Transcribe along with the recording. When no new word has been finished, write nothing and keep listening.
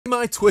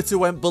My Twitter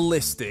went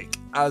ballistic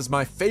as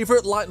my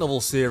favourite light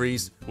novel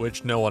series,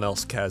 which no one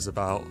else cares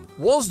about,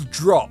 was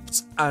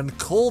dropped and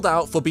called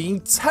out for being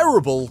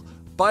terrible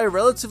by a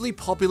relatively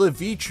popular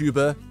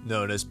VTuber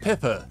known as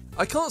Pippa.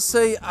 I can't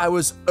say I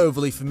was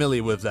overly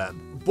familiar with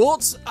them,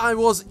 but I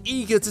was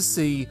eager to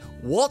see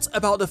what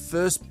about the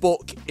first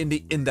book in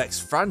the Index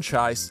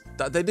franchise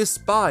that they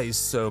despise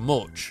so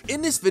much.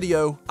 In this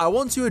video, I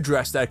want to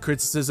address their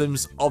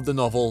criticisms of the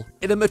novel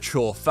in a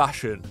mature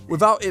fashion,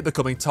 without it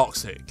becoming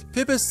toxic.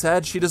 Pippa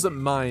said she doesn't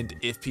mind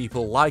if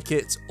people like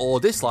it or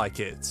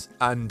dislike it,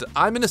 and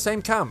I'm in the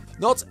same camp.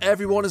 Not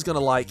everyone is gonna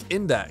like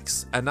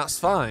Index, and that's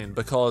fine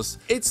because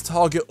its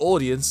target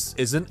audience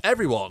isn't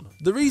everyone.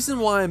 The reason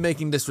why I'm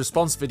making this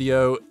response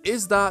video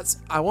is that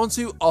I want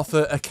to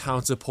offer a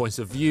counterpoint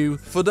of view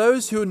for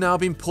those who are now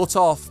being put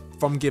off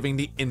from giving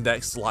the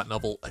Index light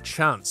novel a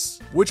chance,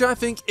 which I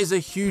think is a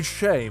huge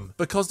shame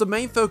because the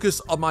main focus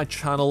of my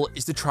channel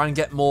is to try and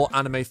get more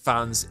anime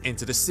fans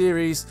into the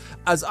series,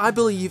 as I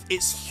believe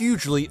it's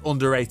hugely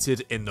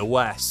underrated in the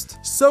West.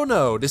 So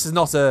no, this is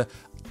not a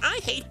 "I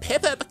hate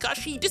Pippa because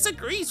she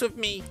disagrees with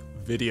me"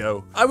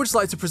 video. I would just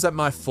like to present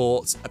my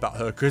thoughts about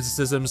her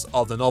criticisms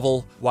of the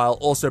novel, while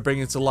also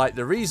bringing to light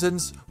the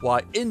reasons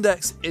why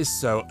Index is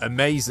so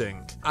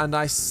amazing. And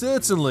I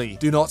certainly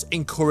do not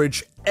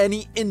encourage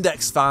any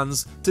Index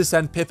fans to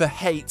send Pippa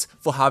hate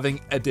for having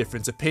a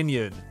different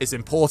opinion. It's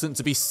important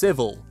to be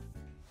civil.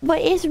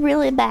 But it's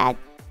really bad.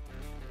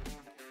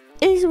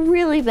 It's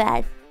really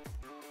bad.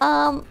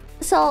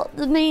 So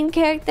the main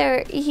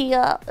character, he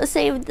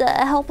saved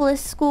a helpless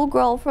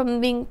schoolgirl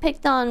from being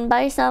picked on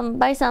by some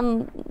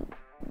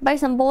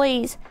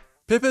boys.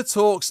 Pippa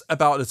talks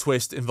about the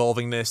twist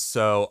involving this,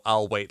 so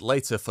I'll wait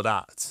later for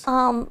that.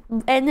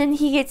 And then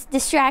he gets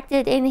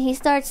distracted and he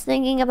starts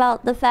thinking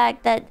about the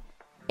fact that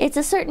it's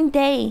a certain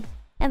day,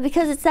 and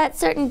because it's that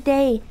certain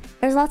day,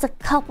 there's lots of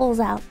couples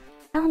out.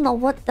 I don't know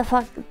what the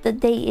fuck the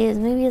date is.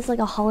 Maybe it's like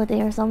a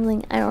holiday or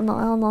something. I don't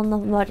know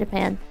nothing about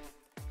Japan.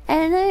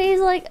 And then he's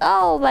like,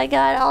 oh my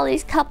god, all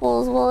these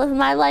couples. Well, if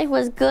my life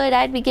was good,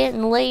 I'd be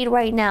getting laid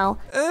right now.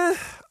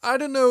 I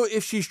don't know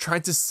if she's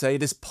trying to say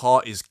this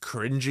part is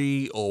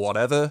cringy or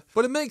whatever,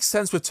 but it makes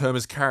sense with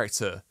Toma's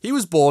character. He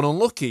was born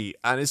unlucky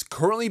and is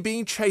currently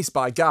being chased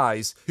by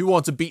guys who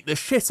want to beat the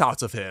shit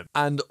out of him,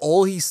 and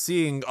all he's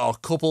seeing are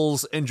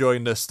couples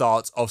enjoying the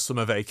start of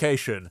summer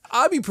vacation.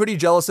 I'd be pretty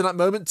jealous in that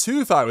moment too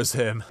if I was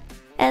him.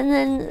 And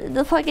then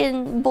the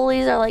fucking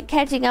bullies are like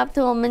catching up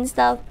to him and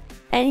stuff,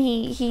 and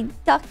he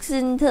ducks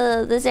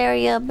into this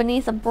area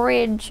beneath a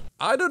bridge.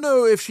 I don't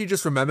know if she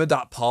just remembered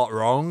that part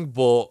wrong,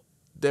 but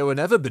they were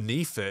never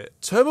beneath it.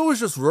 Toma was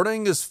just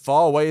running as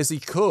far away as he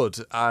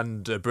could,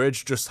 and a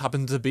bridge just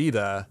happened to be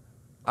there.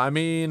 I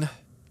mean,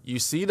 you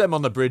see them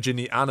on the bridge in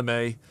the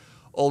anime,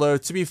 although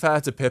to be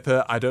fair to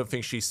Pippa, I don't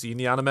think she's seen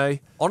the anime.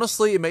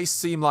 Honestly, it may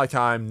seem like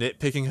I'm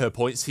nitpicking her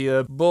points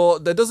here, but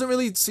there doesn't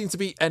really seem to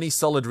be any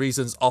solid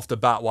reasons off the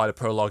bat why the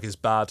prologue is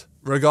bad.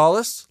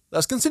 Regardless,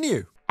 let's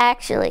continue.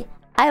 Actually,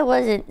 I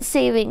wasn't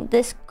saving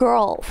this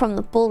girl from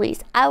the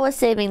bullies. I was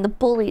saving the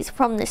bullies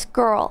from this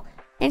girl,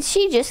 and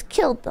she just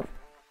killed them.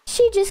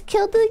 She just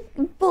killed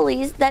the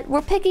bullies that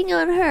were picking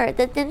on her,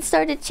 that then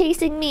started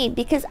chasing me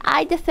because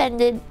I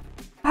defended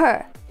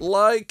her.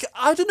 Like,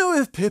 I don't know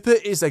if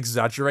Pippa is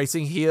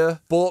exaggerating here,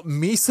 but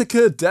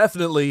Misaka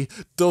definitely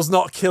does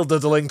not kill the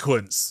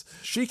delinquents.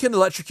 She can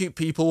electrocute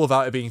people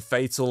without it being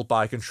fatal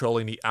by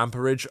controlling the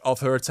amperage of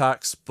her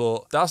attacks,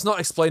 but that's not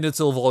explained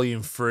until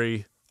volume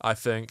 3. I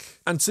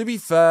think. And to be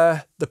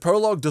fair, the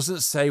prologue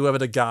doesn't say whether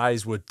the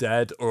guys were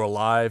dead or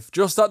alive,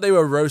 just that they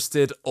were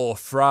roasted or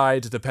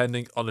fried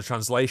depending on the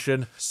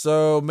translation.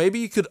 So maybe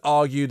you could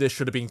argue this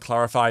should have been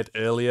clarified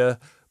earlier,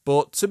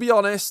 but to be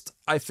honest,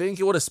 I think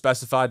it would have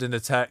specified in the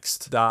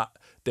text that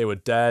they were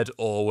dead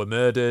or were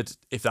murdered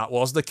if that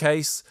was the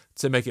case,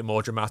 to make it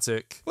more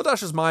dramatic. But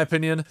that's just my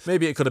opinion.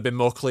 Maybe it could have been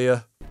more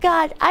clear.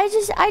 God, I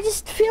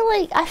just feel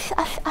like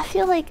I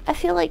feel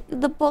like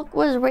the book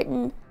was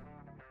written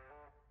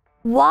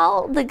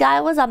while the guy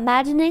was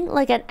imagining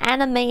like an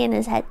anime in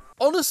his head.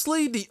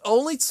 Honestly, the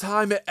only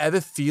time it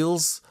ever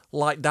feels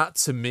like that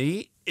to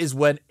me is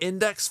when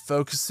Index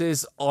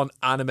focuses on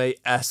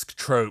anime-esque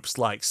tropes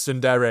like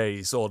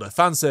tsunderes or the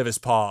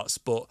fanservice parts,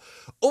 but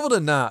other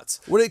than that,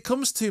 when it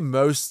comes to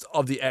most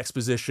of the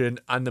exposition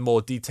and the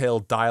more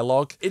detailed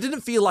dialogue, it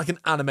didn't feel like an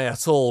anime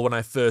at all when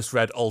I first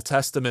read Old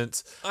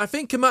Testament. I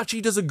think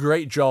Kamachi does a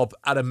great job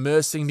at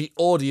immersing the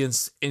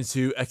audience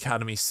into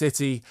Academy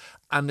City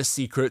and the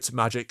secret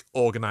magic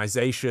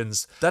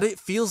organizations, that it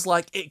feels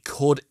like it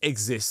could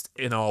exist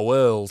in our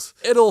world.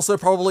 It also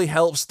probably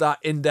helps that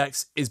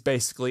Index is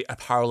basically a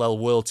parallel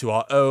world to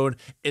our own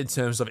in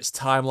terms of its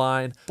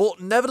timeline,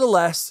 but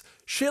nevertheless,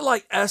 shit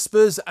like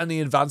espers and the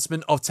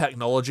advancement of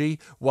technology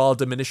while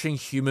diminishing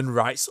human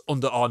rights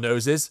under our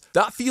noses,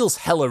 that feels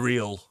hella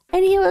real.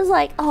 And he was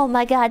like, oh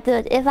my god,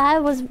 dude, if I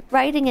was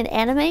writing an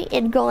anime,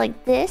 it'd go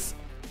like this,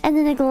 and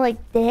then it'd go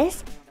like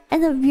this,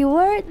 and the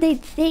viewer,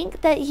 they'd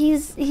think that he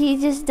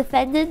just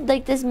defended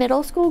like this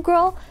middle school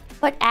girl,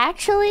 but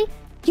actually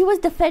he was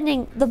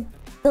defending the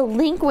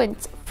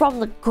delinquents from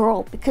the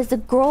girl because the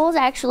girl is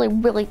actually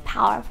really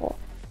powerful.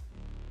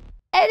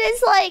 And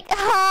it's like,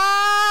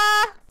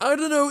 huh? I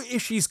don't know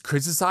if she's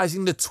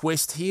criticizing the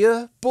twist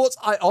here, but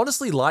I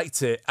honestly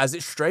liked it as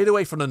it strayed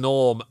away from the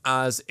norm,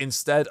 as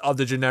instead of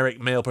the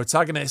generic male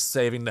protagonist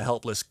saving the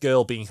helpless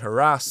girl being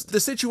harassed, the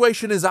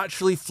situation is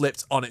actually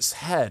flipped on its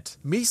head.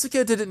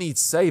 Misaka didn't need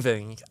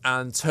saving,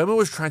 and Toma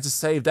was trying to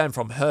save them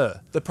from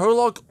her. The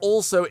prologue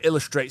also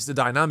illustrates the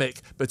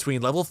dynamic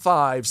between level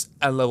 5s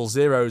and level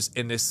 0s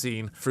in this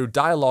scene through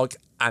dialogue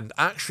and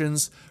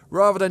actions,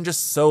 rather than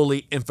just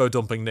solely info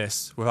dumping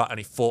this without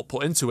any thought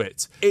put into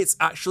it. It's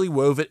actually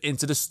woven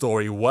into the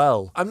story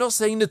well. I'm not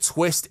saying the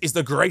twist is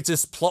the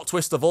greatest plot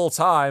twist of all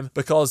time,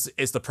 because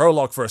it's the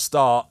prologue for a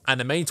start, and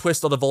the main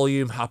twist of the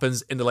volume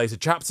happens in the later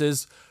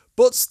chapters,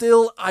 but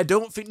still, I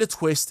don't think the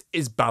twist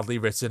is badly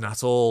written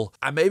at all,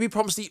 and maybe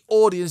prompts the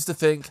audience to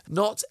think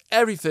not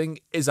everything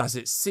is as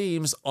it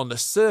seems on the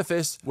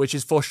surface, which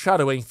is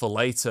foreshadowing for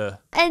later.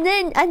 And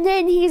then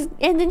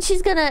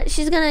she's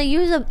gonna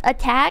use an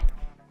attack.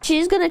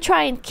 She's gonna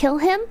try and kill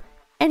him,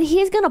 and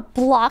he's gonna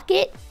block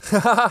it.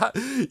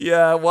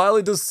 Yeah, while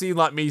it does seem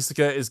like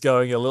Misaka is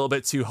going a little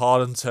bit too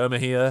hard on Toma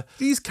here,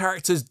 these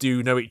characters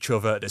do know each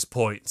other at this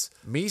point.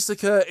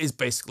 Misaka is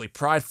basically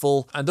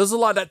prideful and doesn't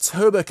like that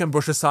Toma can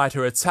brush aside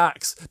her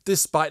attacks,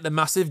 despite the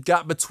massive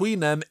gap between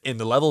them in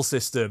the level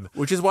system,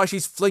 which is why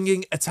she's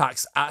flinging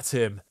attacks at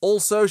him.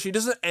 Also, she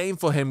doesn't aim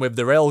for him with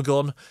the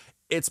railgun.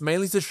 It's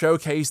mainly to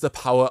showcase the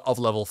power of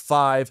level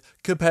 5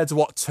 compared to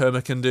what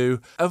Toma can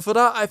do, and for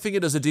that I think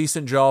it does a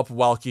decent job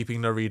while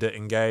keeping the reader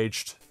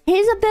engaged.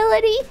 His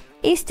ability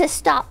is to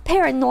stop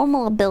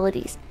paranormal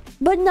abilities,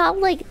 but not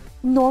like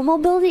normal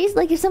abilities.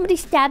 Like if somebody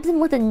stabs him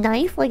with a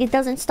knife, like it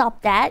doesn't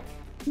stop that.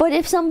 But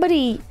if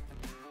somebody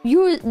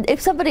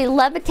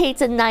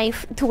levitates a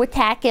knife to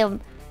attack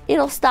him,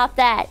 it'll stop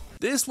that.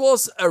 This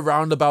was a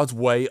roundabout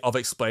way of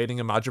explaining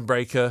Imagine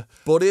Breaker,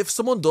 but if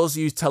someone does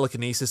use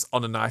telekinesis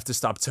on a knife to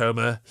stab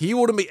Toma, he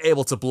wouldn't be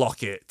able to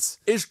block it.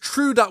 It's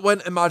true that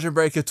when Imagine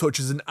Breaker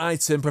touches an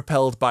item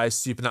propelled by a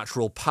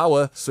supernatural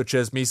power, such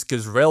as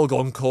Misaka's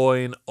railgun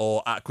coin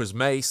or Aqua's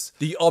mace,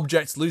 the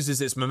object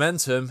loses its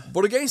momentum,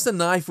 but against a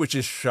knife which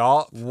is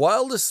sharp,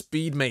 while the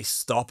speed may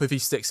stop if he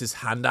sticks his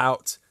hand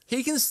out,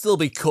 he can still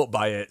be cut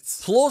by it.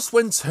 Plus,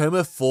 when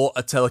Toma fought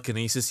a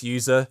telekinesis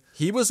user,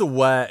 he was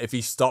aware if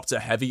he stopped a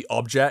heavy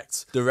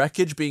object, the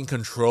wreckage being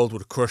controlled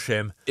would crush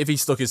him if he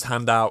stuck his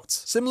hand out.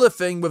 Similar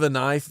thing with a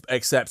knife,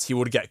 except he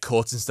would get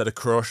cut instead of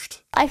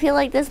crushed. I feel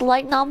like this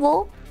light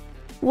novel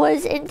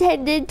was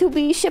intended to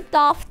be shipped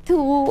off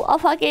to a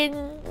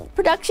fucking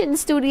production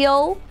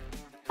studio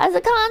as a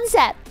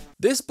concept.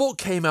 This book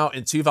came out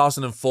in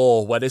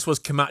 2004, where this was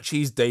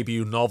Kamachi's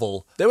debut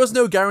novel. There was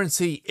no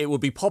guarantee it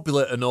would be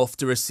popular enough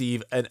to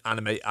receive an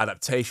anime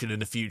adaptation in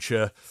the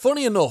future.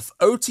 Funny enough,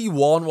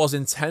 OT1 was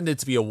intended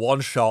to be a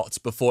one-shot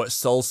before it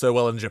sold so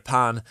well in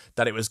Japan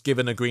that it was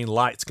given a green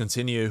light to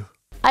continue.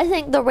 I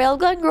think the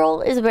railgun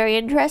girl is very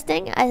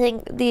interesting. I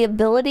think the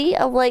ability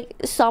of like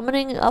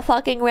summoning a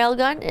fucking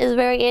railgun is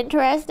very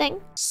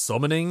interesting.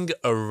 Summoning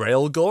a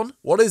railgun?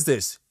 What is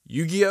this?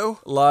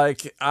 Yu-Gi-Oh?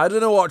 Like, I don't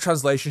know what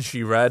translation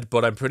she read,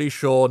 but I'm pretty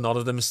sure none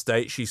of them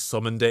state she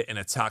summoned it in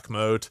attack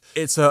mode.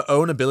 It's her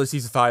own ability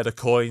to fire the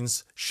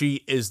coins.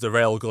 She is the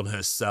railgun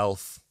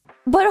herself.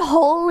 But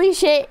holy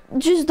shit,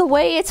 just the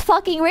way it's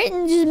fucking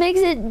written just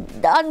makes it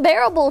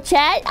unbearable,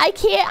 chat. I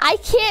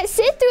can't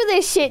sit through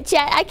this shit,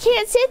 chat. I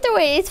can't sit through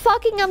it. It's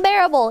fucking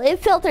unbearable. It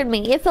filtered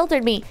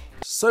me.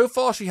 So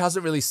far, she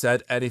hasn't really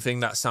said anything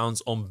that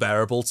sounds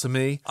unbearable to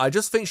me. I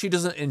just think she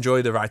doesn't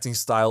enjoy the writing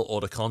style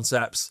or the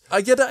concepts.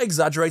 I get that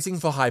exaggerating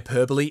for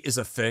hyperbole is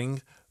a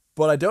thing,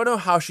 but I don't know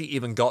how she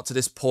even got to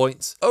this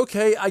point.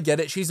 Okay, I get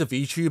it, she's a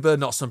VTuber,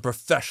 not some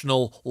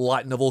professional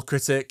light novel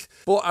critic,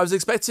 but I was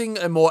expecting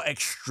a more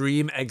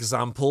extreme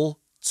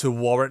example to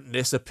warrant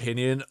this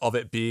opinion of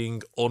it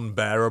being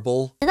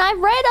unbearable. And I've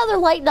read other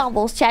light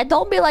novels, chat.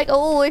 Don't be like,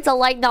 oh, it's a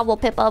light novel,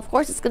 Pippa. Of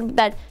course it's gonna be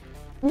bad.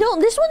 No,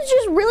 this one's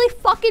just really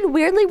fucking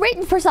weirdly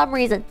written for some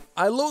reason.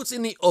 I looked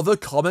in the other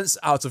comments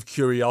out of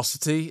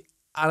curiosity,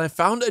 and I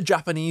found a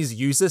Japanese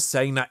user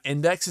saying that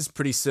Index is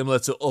pretty similar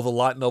to other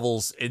light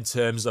novels in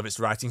terms of its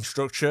writing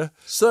structure.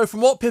 So from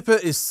what Pippa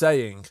is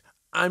saying,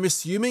 I'm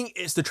assuming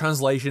it's the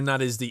translation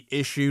that is the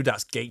issue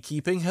that's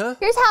gatekeeping her.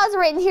 Here's how it's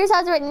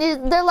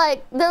written. They're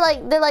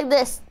like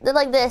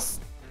this.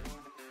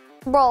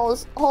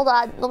 Bros, hold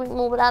on. Let me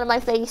move it out of my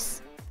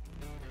face.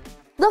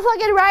 The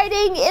fucking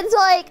writing, it's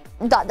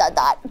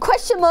like ...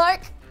 question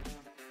mark.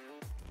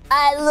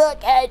 I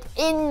look at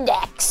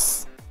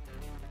Index.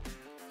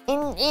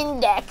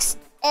 Index,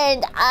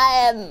 and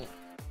I am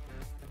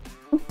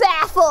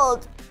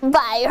baffled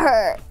by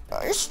her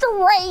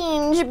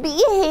strange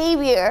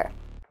behavior.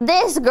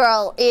 This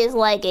girl is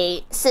like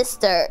a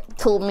sister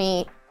to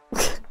me.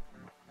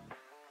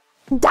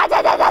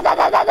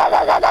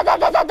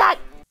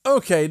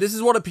 Okay, this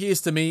is what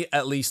appears to me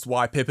at least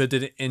why Pippa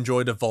didn't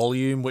enjoy the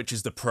volume, which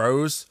is the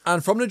prose.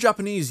 And from the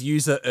Japanese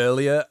user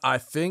earlier, I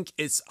think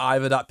it's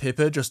either that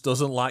Pippa just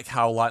doesn't like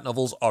how light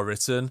novels are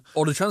written,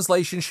 or the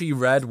translation she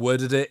read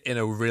worded it in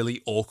a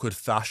really awkward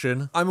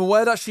fashion. I'm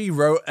aware that she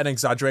wrote an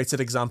exaggerated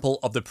example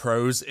of the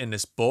prose in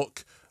this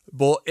book,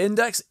 but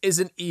Index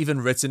isn't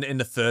even written in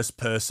the first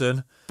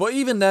person. But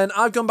even then,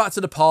 I've gone back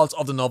to the part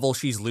of the novel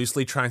she's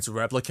loosely trying to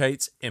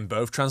replicate in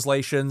both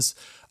translations,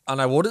 and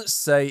I wouldn't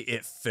say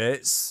it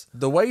fits.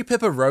 The way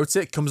Pippa wrote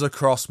it comes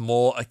across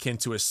more akin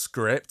to a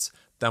script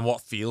than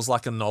what feels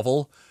like a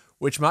novel,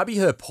 which might be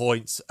her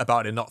point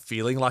about it not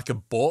feeling like a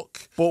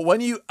book. But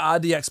when you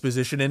add the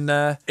exposition in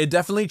there, it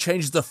definitely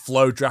changes the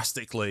flow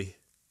drastically.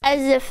 As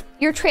if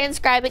you're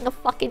transcribing a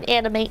fucking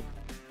anime.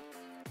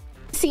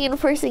 Scene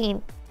for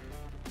scene.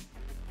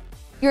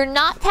 You're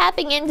not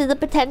tapping into the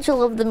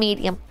potential of the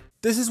medium.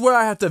 This is where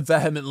I have to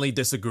vehemently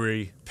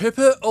disagree.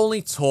 Pippa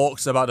only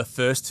talks about the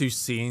first 2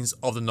 scenes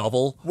of the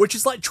novel, which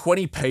is like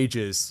 20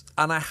 pages,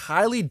 and I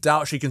highly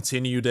doubt she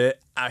continued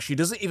it, as she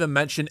doesn't even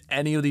mention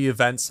any of the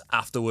events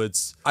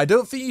afterwards. I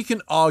don't think you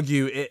can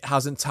argue it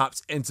hasn't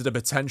tapped into the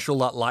potential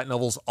that light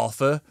novels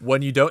offer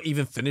when you don't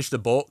even finish the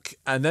book,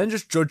 and then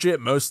just judge it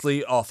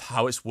mostly off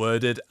how it's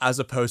worded as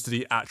opposed to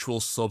the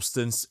actual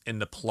substance in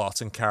the plot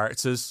and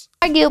characters.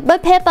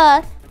 But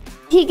Pippa,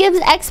 he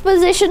gives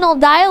expositional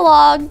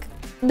dialogue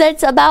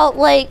that's about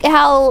like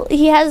how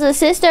he has a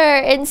sister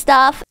and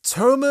stuff.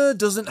 Toma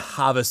doesn't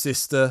have a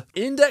sister.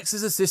 Index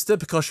is a sister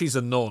because she's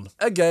a nun.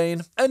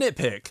 Again, a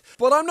nitpick,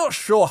 but I'm not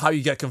sure how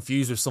you get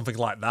confused with something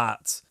like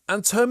that.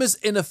 And Toma's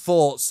inner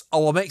thoughts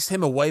are what makes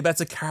him a way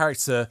better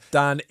character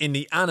than in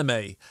the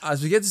anime,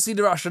 as we get to see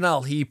the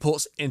rationale he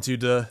puts into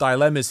the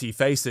dilemmas he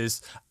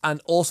faces,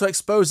 and also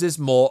exposes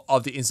more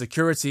of the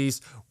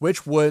insecurities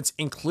which weren't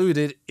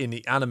included in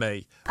the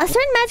anime. A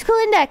Certain Magical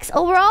Index.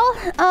 Overall,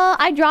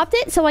 I dropped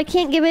it, so I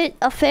can't give it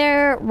a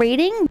fair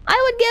rating.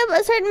 I would give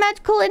A Certain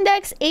Magical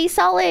Index a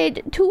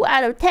solid 2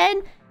 out of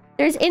 10.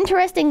 There's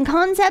interesting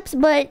concepts,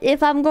 but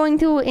if I'm going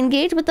to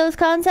engage with those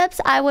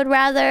concepts, I would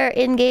rather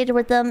engage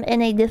with them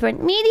in a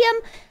different medium,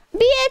 be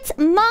it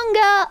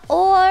manga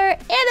or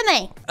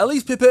anime. At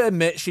least Pippa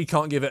admits she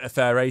can't give it a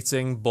fair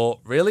rating, but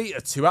really,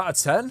 a 2 out of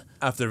 10?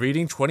 After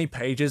reading 20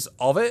 pages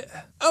of it?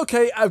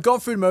 Okay, I've gone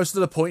through most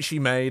of the points she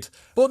made,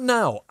 but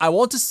now I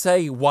want to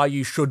say why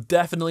you should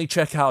definitely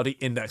check out the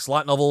Index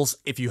light novels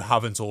if you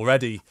haven't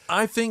already.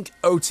 I think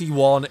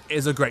OT1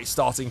 is a great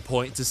starting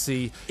point to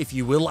see if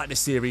you will like the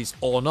series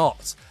or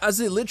not, as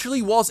it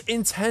literally was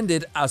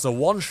intended as a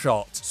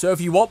one-shot, so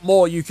if you want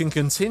more you can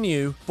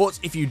continue, but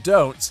if you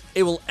don't,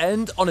 it will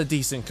end on a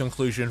decent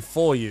conclusion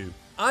for you.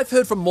 I've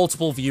heard from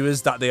multiple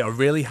viewers that they are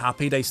really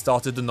happy they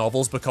started the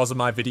novels because of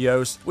my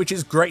videos, which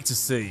is great to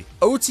see.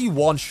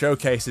 OT1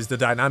 showcases the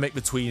dynamic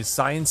between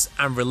science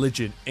and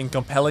religion in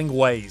compelling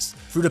ways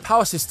through the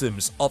power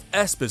systems of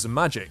espers and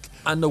magic,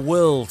 and the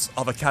worlds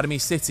of Academy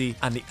City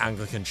and the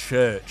Anglican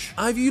Church.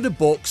 I view the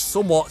book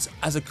somewhat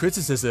as a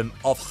criticism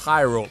of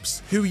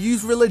higher-ups who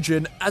use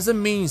religion as a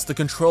means to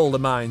control the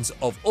minds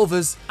of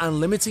others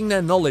and limiting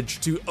their knowledge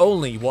to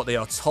only what they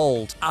are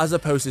told, as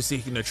opposed to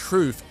seeking the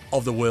truth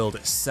of the world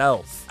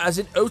itself. As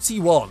in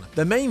OT1,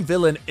 the main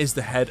villain is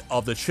the head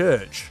of the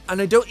church, and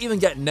they don't even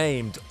get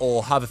named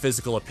or have a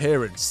physical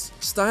appearance.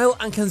 Style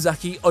and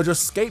Kanzaki are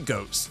just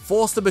scapegoats,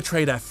 forced to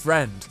betray their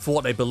friend for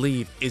what they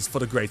believe is for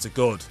the greater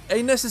good.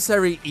 A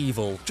necessary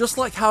evil, just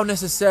like how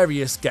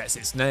Necessarius gets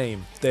its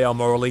name. They are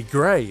morally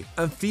grey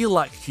and feel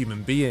like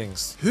human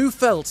beings, who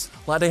felt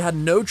like they had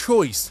no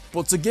choice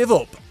but to give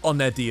up on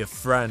their dear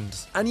friend.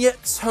 And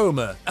yet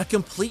Toma, a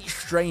complete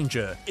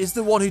stranger, is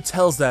the one who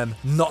tells them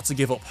not to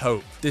give up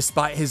hope,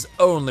 despite his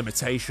own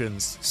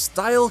limitations.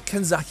 Style,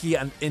 Kanzaki,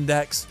 and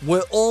Index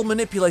were all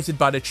manipulated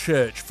by the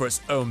church for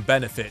its own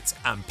benefit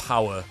and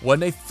power,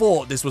 when they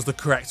thought this was the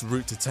correct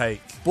route to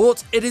take.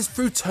 But it is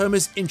through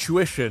Toma's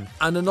intuition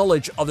and the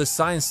knowledge of the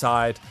science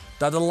side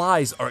that the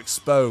lies are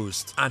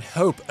exposed and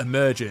hope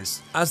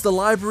emerges, as the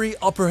library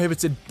of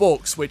prohibited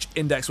books which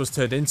Index was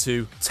turned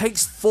into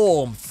takes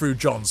form through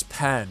John's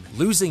pen,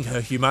 losing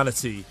her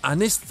humanity, and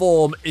this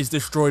form is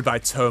destroyed by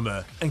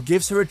Toma and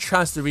gives her a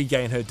chance to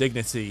regain her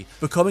dignity,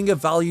 becoming a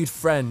valued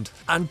friend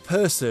and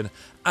person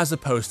as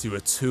opposed to a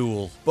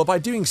tool. But by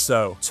doing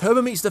so,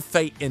 Toma meets the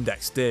fate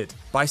Index did.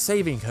 By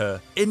saving her,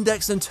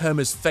 Index and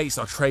Toma's fates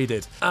are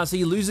traded as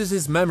he loses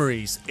his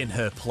memories in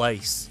her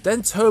place.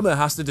 Then Toma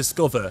has to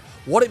discover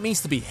what it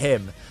means to be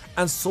him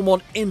and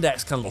someone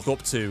Index can look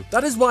up to.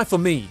 That is why for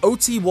me,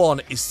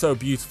 OT1 is so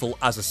beautiful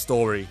as a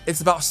story.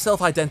 It's about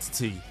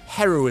self-identity,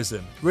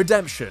 heroism,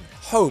 redemption,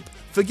 hope,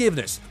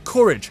 forgiveness,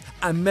 courage,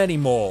 and many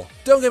more.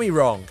 Don't get me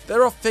wrong,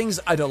 there are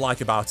things I don't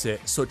like about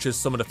it, such as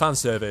some of the fan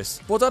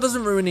service, but that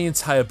doesn't ruin the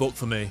entire book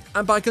for me.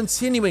 And by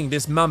continuing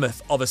this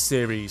mammoth of a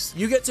series,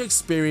 you get to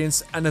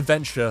experience an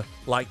adventure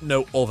like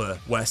no other,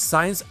 where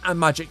science and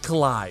magic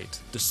collide.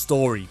 The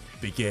story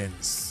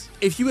begins.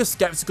 If you were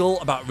skeptical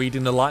about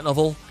reading the light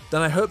novel,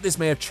 then I hope this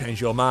may have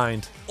changed your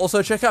mind.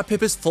 Also, check out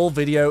Pippa's full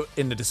video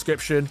in the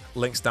description,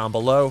 links down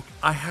below.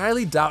 I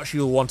highly doubt she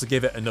will want to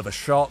give it another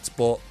shot,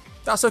 but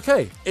That's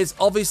okay, it's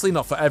obviously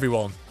not for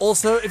everyone.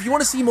 Also, if you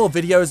want to see more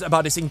videos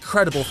about this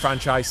incredible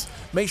franchise,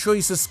 make sure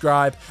you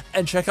subscribe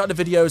and check out the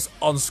videos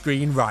on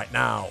screen right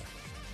now.